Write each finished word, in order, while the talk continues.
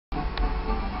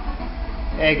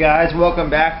Hey guys, welcome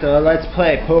back to Let's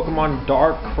Play Pokemon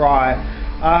Darkrai.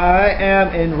 I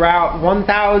am in Route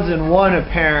 1001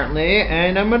 apparently,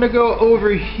 and I'm gonna go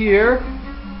over here.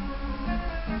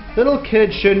 Little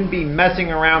kids shouldn't be messing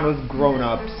around with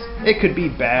grown-ups. It could be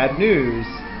bad news.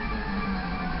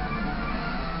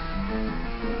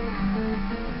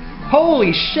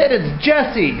 Holy shit, it's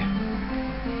Jesse!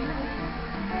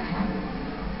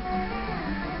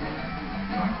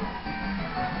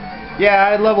 Yeah,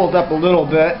 I leveled up a little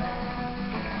bit.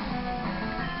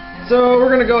 So we're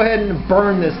gonna go ahead and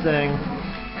burn this thing.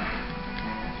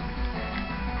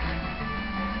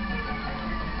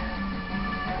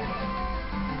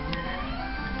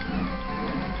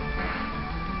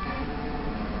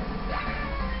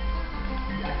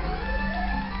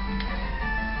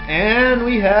 And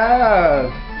we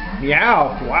have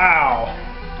Meowth. Wow.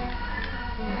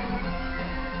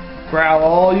 Growl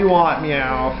all you want,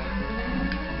 Meowth.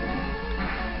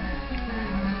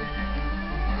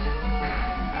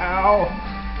 Ow.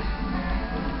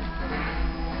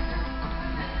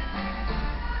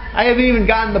 I haven't even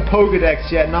gotten the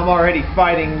Pokedex yet and I'm already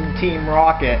fighting Team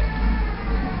Rocket.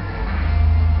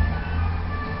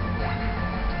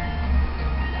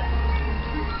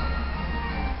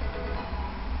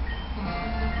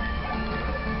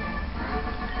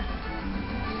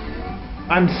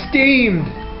 I'm steamed!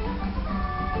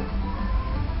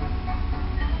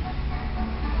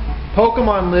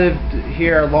 Pokemon lived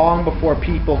here long before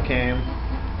people came.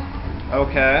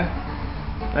 Okay.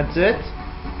 That's it?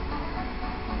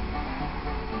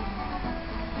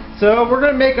 So we're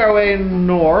gonna make our way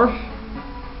north.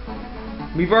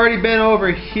 We've already been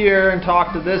over here and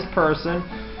talked to this person.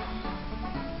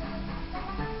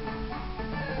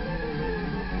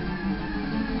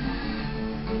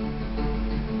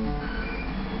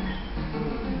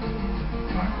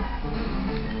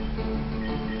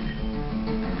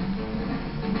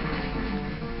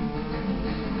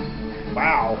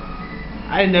 Wow.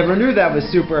 I never knew that was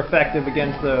super effective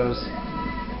against those.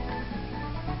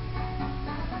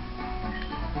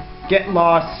 Get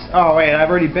lost. Oh wait, I've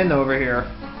already been over here.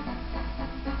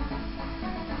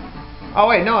 Oh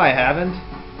wait, no I haven't.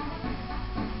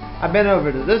 I've been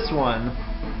over to this one.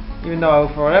 Even though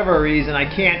for whatever reason I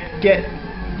can't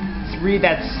read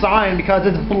that sign because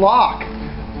it's blocked.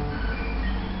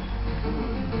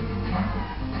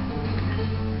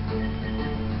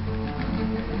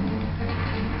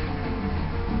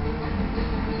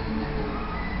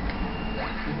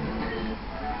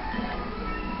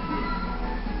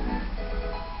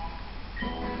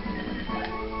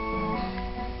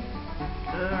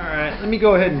 Let me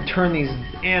go ahead and turn these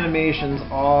animations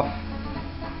off.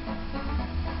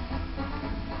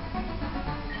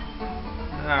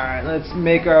 Alright, let's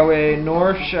make our way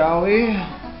north, shall we?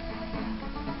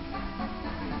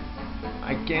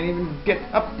 I can't even get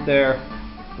up there.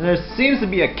 And there seems to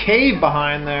be a cave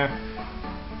behind there.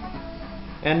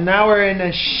 And now we're in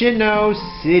Sinnoh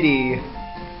City.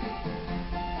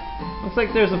 Looks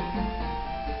like there's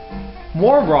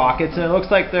more rockets, and it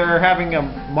looks like they're having a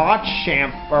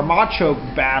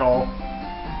Machoke battle.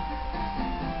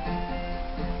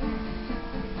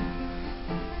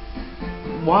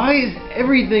 Why is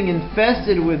everything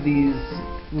infested with these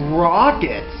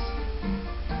rockets?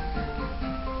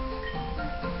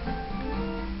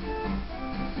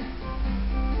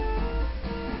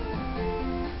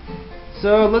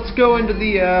 So let's go into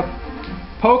the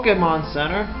Pokemon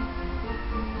Center.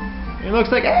 It looks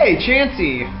like, hey,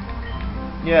 Chansey!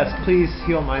 Yes, please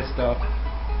heal my stuff.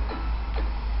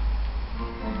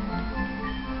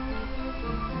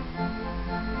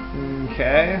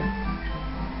 Okay.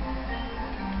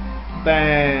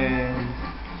 Bang.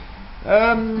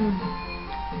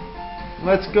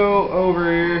 Let's go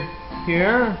over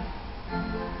here.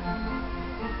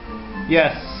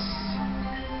 Yes.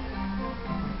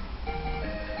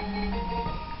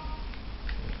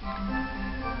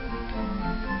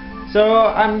 So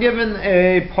I'm given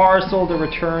a parcel to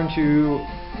return to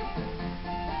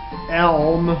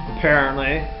Elm,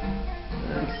 apparently.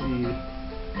 Let's see.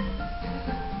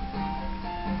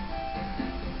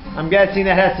 I'm guessing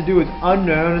that has to do with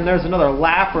Unknown, and there's another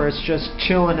Lapras just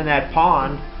chilling in that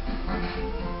pond.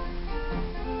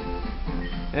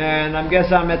 And I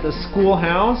guess I'm at the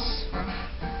schoolhouse.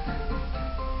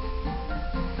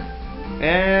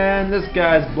 And this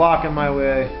guy's blocking my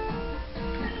way.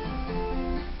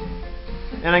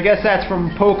 And I guess that's from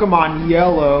Pokemon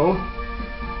Yellow,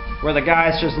 where the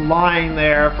guy's just lying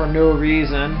there for no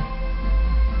reason.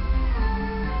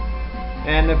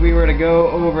 And if we were to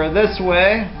go over this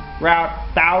way, Route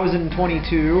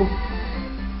 1022.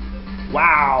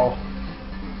 Wow.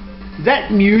 Is that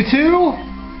Mewtwo?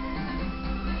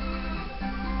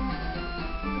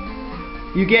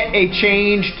 You get a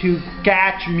change to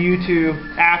catch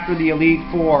Mewtwo after the Elite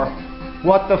Four.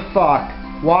 What the fuck?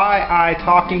 Why I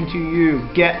talking to you?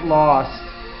 Get lost.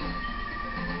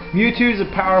 Mewtwo's a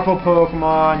powerful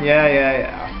Pokemon.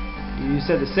 Yeah. You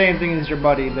said the same thing as your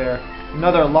buddy there.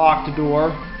 Another locked door.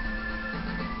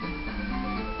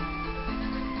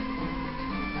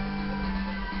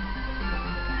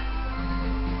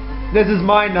 This is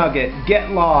my nugget.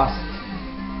 Get lost.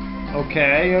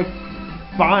 Okay,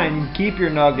 fine. Keep your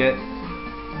nugget.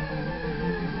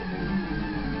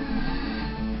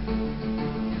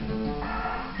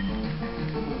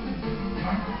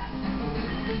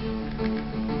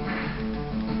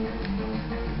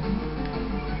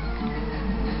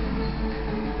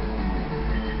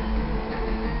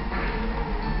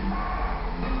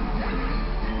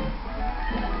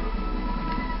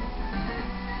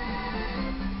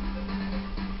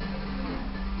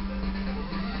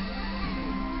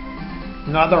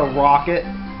 Another rocket.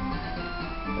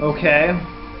 Okay.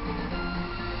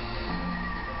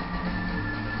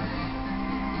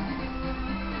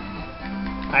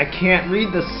 I can't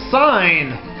read the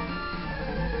sign.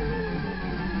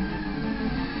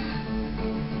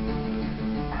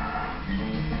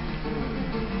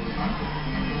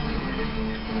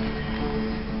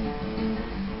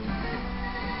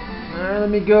 Let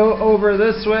me go over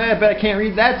this way. I bet I can't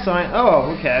read that sign.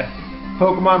 Oh, okay.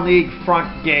 Pokemon League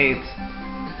front gate.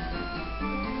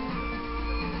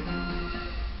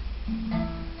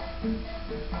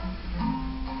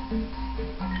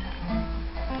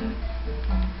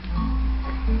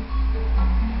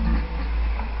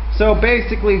 So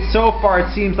basically, so far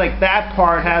it seems like that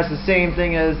part has the same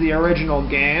thing as the original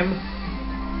game.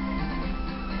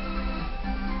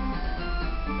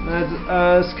 Let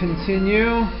us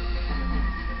continue.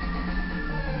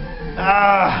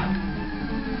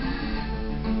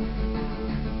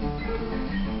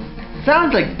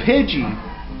 Sounds like Pidgey.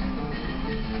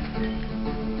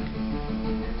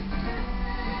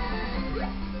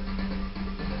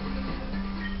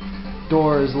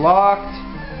 Door is locked.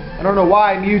 I don't know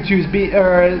why Mewtwo's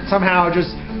somehow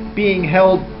just being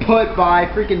held put by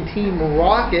freaking Team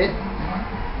Rocket.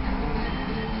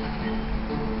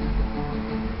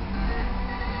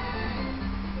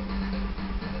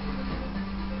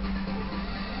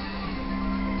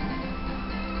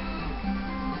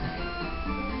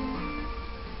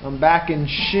 I'm back in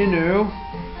Shinu.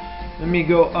 Let me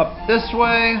go up this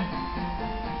way.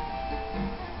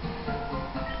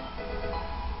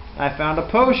 I found a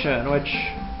potion, which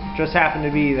just happened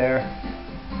to be there.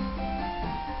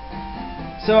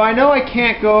 So I know I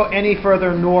can't go any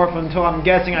further north until I'm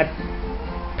guessing I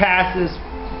pass this.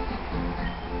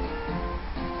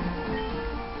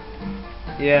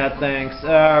 Yeah, thanks.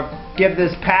 Give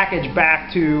this package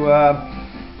back to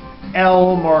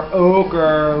Elm or Oak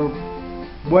or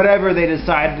whatever they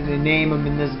decided to name them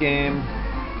in this game.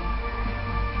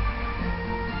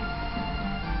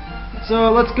 So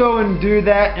let's go and do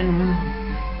that and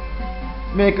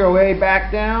make our way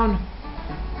back down.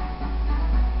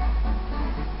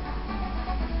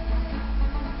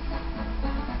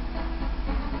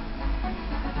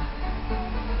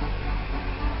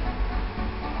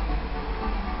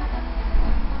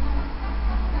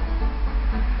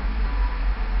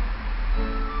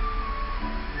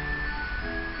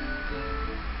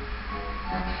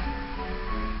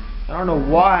 I don't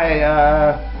know why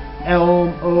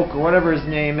Elm, Oak, or whatever his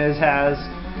name is, has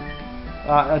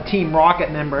a Team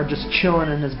Rocket member just chilling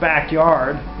in his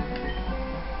backyard.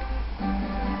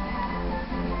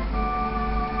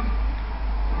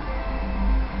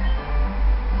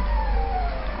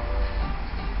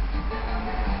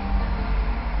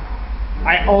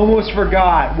 I almost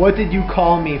forgot. What did you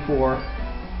call me for?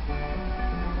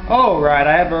 Oh, right,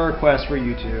 I have a request for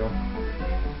you two.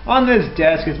 On this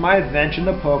desk is my invention,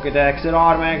 the Pokedex. It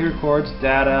automatically records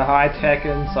data, high-tech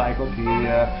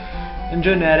encyclopedia, and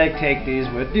genetic. Take these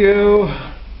with you.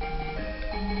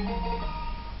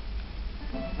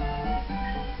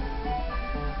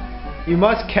 You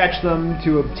must catch them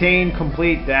to obtain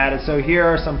complete data. So here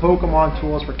are some Pokemon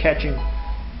tools for catching.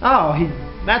 Oh,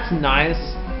 that's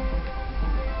nice.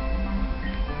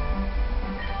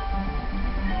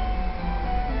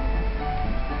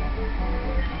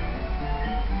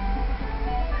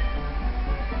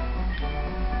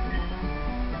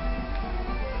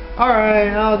 Alright,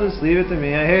 I'll just leave it to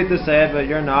me. I hate to say it, but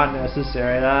you're not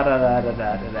necessary.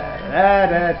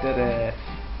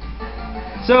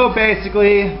 So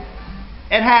basically,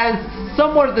 it has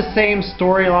somewhat of the same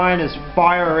storyline as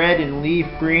Fire Red and Leaf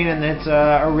Green in its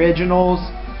originals,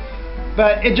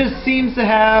 but it just seems to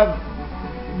have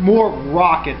more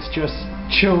rockets just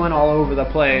chilling all over the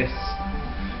place.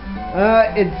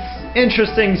 It's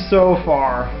interesting so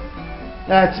far.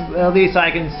 That's at least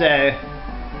I can say.